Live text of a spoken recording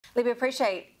Libby,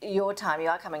 appreciate your time. You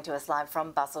are coming to us live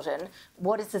from Busselton.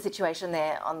 What is the situation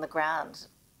there on the ground?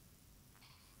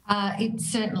 It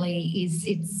certainly is.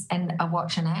 It's a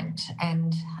watch and act,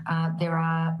 and there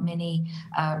are many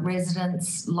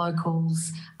residents,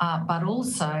 locals, but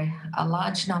also a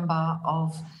large number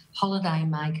of holiday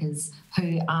makers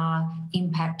who are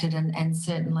impacted and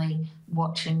certainly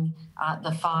watching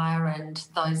the fire and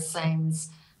those scenes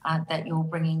that you're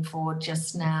bringing forward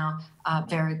just now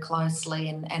very closely,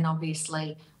 and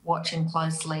obviously watching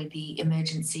closely the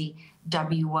emergency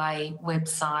WA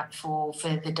website for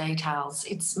further details.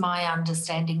 It's my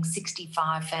understanding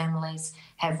 65 families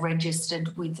have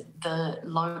registered with the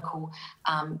local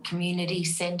community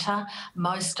centre.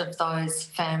 Most of those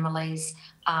families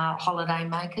are holiday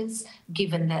makers,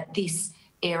 given that this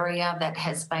area that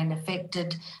has been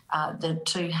affected, the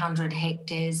 200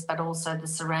 hectares, but also the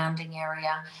surrounding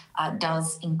area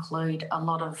does include a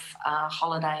lot of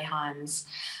holiday homes.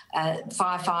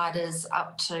 Firefighters,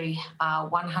 up to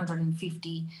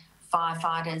 150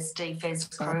 firefighters,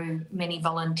 DFES crew, many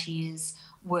volunteers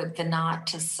worked the night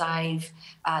to save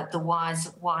the Wise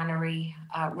Winery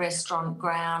restaurant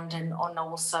ground and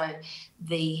also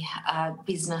the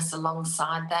business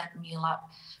alongside that,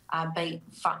 Meal-Up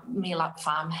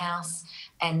Farmhouse,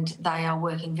 and they are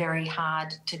working very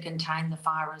hard to contain the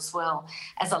fire as well.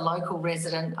 As a local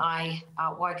resident, I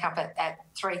woke up at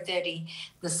 3:30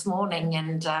 this morning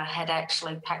and had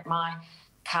actually packed my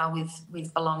car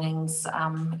with belongings,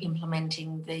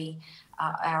 implementing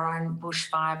our own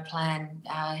bushfire plan.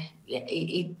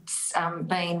 It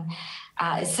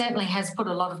certainly has put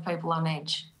a lot of people on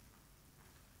edge.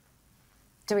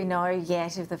 Do we know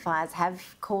yet if the fires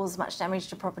have caused much damage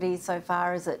to property so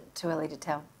far? Is it too early to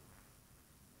tell?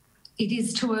 It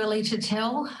is too early to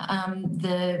tell.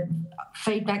 The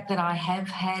feedback that I have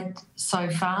had so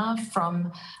far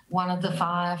from one of the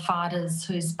firefighters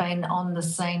who's been on the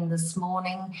scene this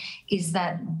morning is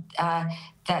that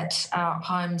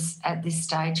homes at this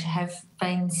stage have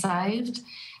been saved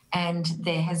and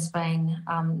there has been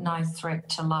no threat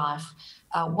to life.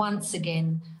 Once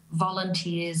again,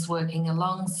 volunteers working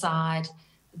alongside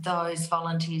those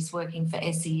volunteers working for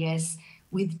SES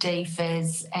with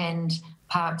DFES and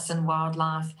Parks and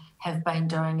Wildlife have been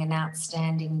doing an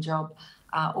outstanding job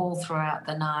all throughout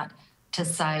the night to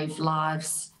save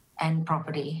lives and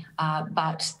property.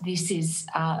 But this is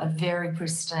a very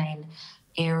pristine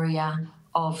area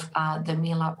of the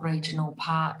Meal-Up Regional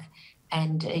Park,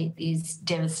 and it is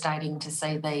devastating to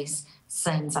see these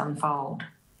scenes unfold.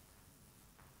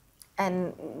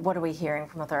 And what are we hearing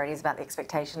from authorities about the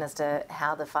expectation as to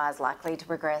how the fire's likely to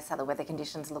progress, how the weather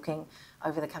conditions are looking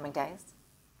over the coming days?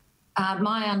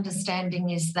 My understanding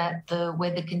is that the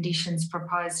weather conditions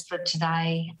proposed for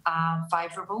today are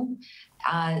favourable.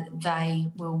 They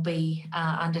will be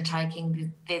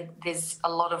undertaking, there's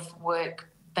a lot of work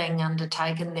being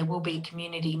undertaken. There will be a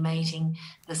community meeting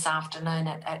this afternoon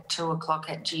at 2 o'clock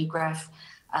at Geograph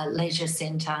Leisure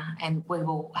Centre, and we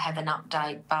will have an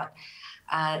update. But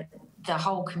the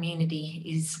whole community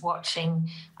is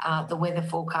watching the weather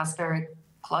forecast very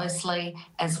closely,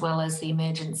 as well as the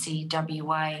Emergency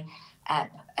WA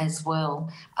app as well.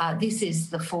 This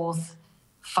is the fourth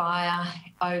fire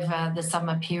over the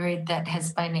summer period that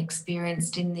has been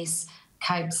experienced in this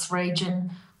Capes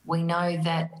region. We know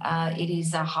that it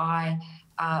is a high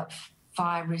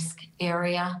fire risk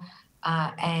area,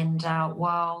 and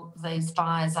while these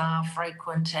fires are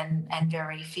frequent and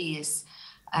very fierce,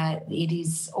 it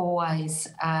is always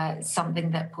something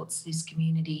that puts this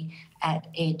community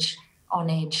on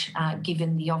edge,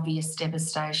 given the obvious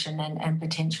devastation and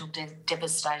potential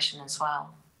devastation as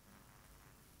well.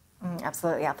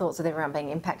 Absolutely. Our thoughts with everyone being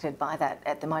impacted by that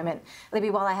at the moment.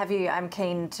 Libby, while I have you, I'm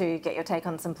keen to get your take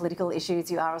on some political issues.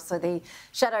 You are also the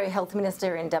Shadow Health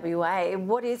Minister in WA.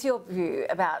 What is your view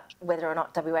about whether or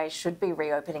not WA should be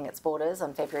reopening its borders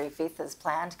on February 5th as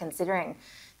planned, considering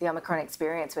the Omicron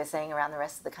experience we're seeing around the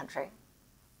rest of the country?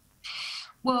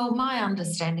 Well, my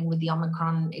understanding with the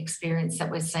Omicron experience that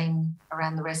we're seeing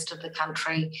around the rest of the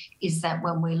country is that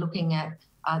when we're looking at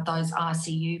those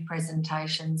ICU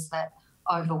presentations, that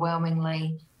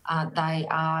overwhelmingly they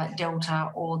are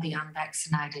Delta or the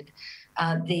unvaccinated.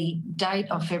 The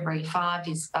date of February 5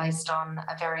 is based on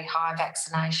a very high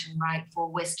vaccination rate for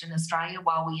Western Australia.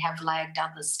 While we have lagged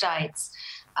other states,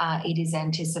 it is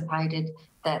anticipated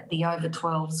that the over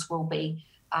 12s will be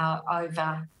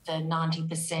over the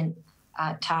 90%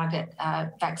 target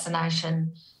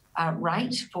vaccination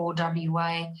rate for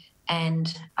WA,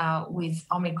 and with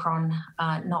Omicron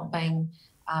not being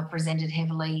presented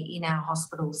heavily in our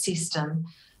hospital system,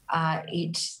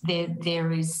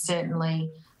 there is certainly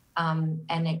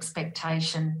an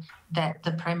expectation that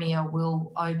the Premier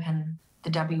will open the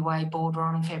WA border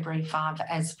on February 5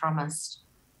 as promised.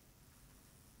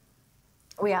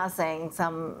 We are seeing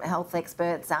some health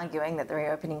experts arguing that the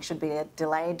reopening should be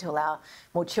delayed to allow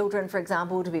more children, for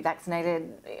example, to be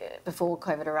vaccinated before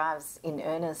COVID arrives in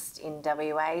earnest in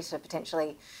WA to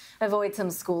potentially avoid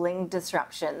some schooling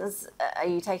disruptions. Are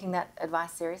you taking that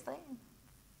advice seriously?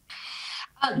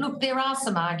 Look, there are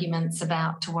some arguments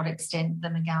about to what extent the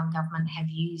McGowan government have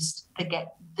used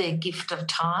the gift of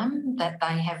time that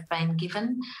they have been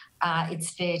given.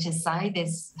 It's fair to say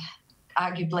there's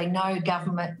arguably no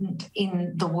government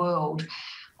in the world,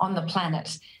 on the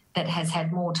planet, that has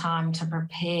had more time to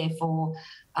prepare for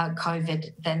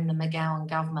COVID than the McGowan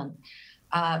government.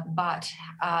 But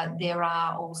there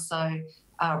are also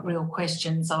real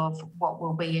questions of what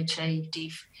will be achieved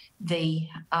if the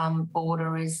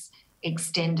border is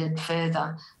extended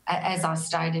further. As I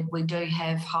stated, we do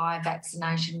have high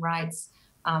vaccination rates.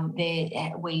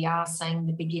 We are seeing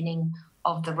the beginning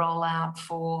of the rollout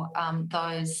for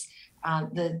those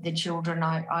the children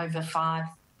over 5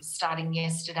 starting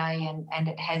yesterday, and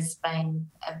there has been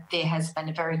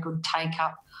a very good take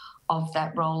up of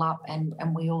that roll up, and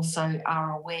we also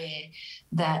are aware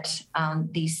that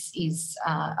this is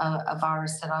a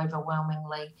virus that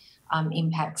overwhelmingly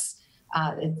impacts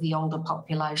the older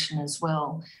population as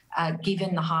well.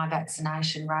 Given the high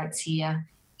vaccination rates here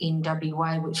in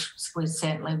WA, which we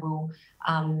certainly will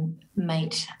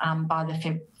meet by the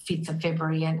 5th of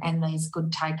February, and these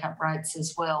good take-up rates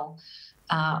as well,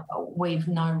 we've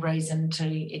no reason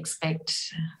to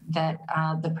expect that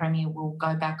the Premier will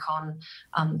go back on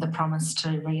the promise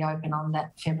to reopen on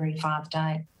that February 5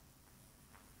 date.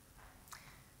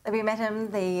 Libby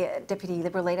Mettam, the Deputy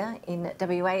Liberal Leader in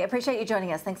WA. Appreciate you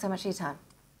joining us. Thanks so much for your time.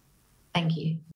 Thank you.